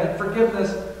with again and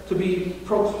forgiveness to be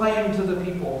proclaimed to the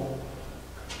people.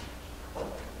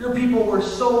 Your people were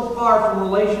so far from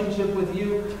relationship with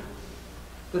you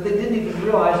that they didn't even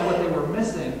realize what they were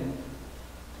missing.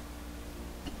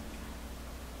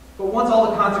 But once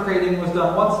all the consecrating was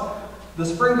done, once the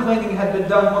spring cleaning had been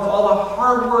done, once all the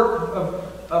hard work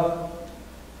of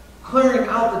clearing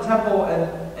out the temple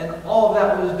and all of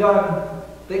that was done,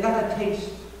 they got a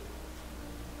taste.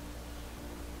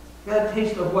 They got a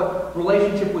taste of what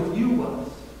relationship with you was.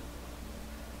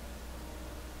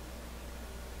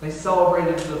 They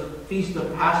celebrated the feast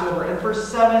of Passover, and for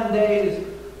 7 days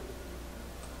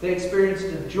they experienced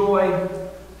a joy,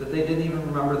 that they didn't even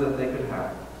remember that they could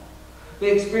have.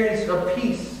 They experienced a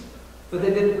peace that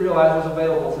they didn't realize was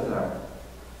available to them.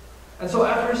 And so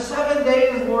after 7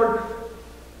 days, Lord,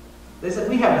 they said,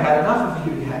 we haven't had enough of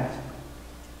you yet.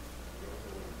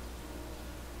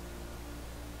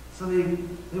 So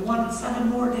they wanted 7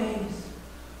 more days.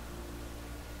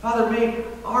 Father, make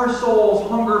our souls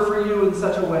hunger for you in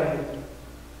such a way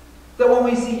that when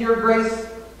we see your grace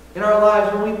in our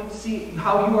lives, when we see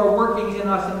how you are working in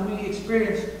us and we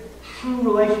experience true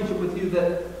relationship with you,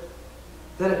 that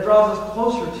it draws us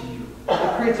closer to you.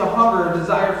 It creates a hunger, a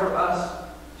desire for us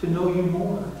to know you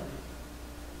more.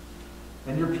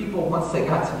 And your people, once they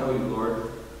got to know you,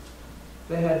 Lord,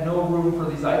 they had no room for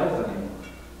these idols anymore.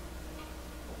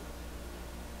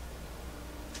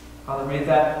 Father, may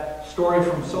that story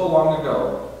from so long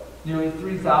ago, nearly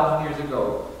 3,000 years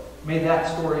ago, may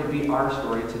that story be our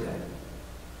story today.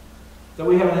 That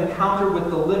we have an encounter with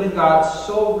the living God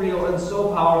so real and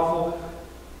so powerful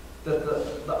that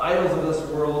the idols of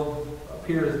this world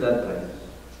appear as dead things.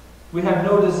 We have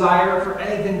no desire for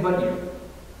anything but you.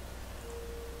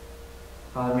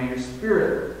 Father, may your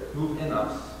Spirit move in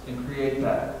us and create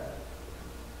that.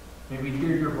 May we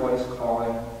hear your voice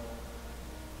calling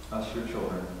us your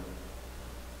children.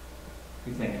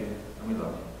 We thank you and we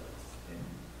love you. Amen.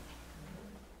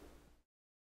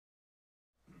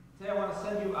 Today I want to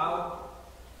send you out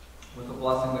with a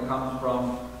blessing that comes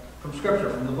from Scripture,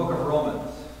 from the book of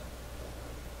Romans.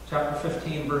 Chapter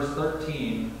 15, verse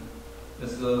 13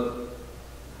 is the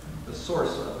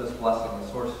source of this blessing, the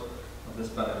source of this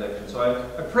benediction. So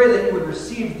I pray that you would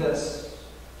receive this.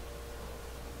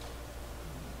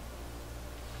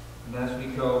 And as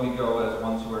we go as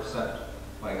ones who are sent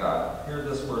by God. Hear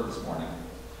this word this morning.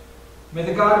 May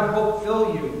the God of hope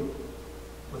fill you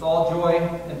with all joy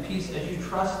and peace as you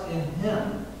trust in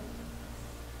Him,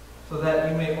 so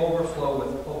that you may overflow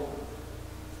with hope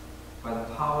by the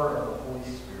power of the Holy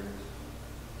Spirit.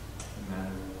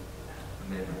 Amen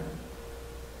and amen.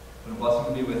 And a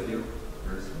blessing to be with you.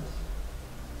 Your dismissed.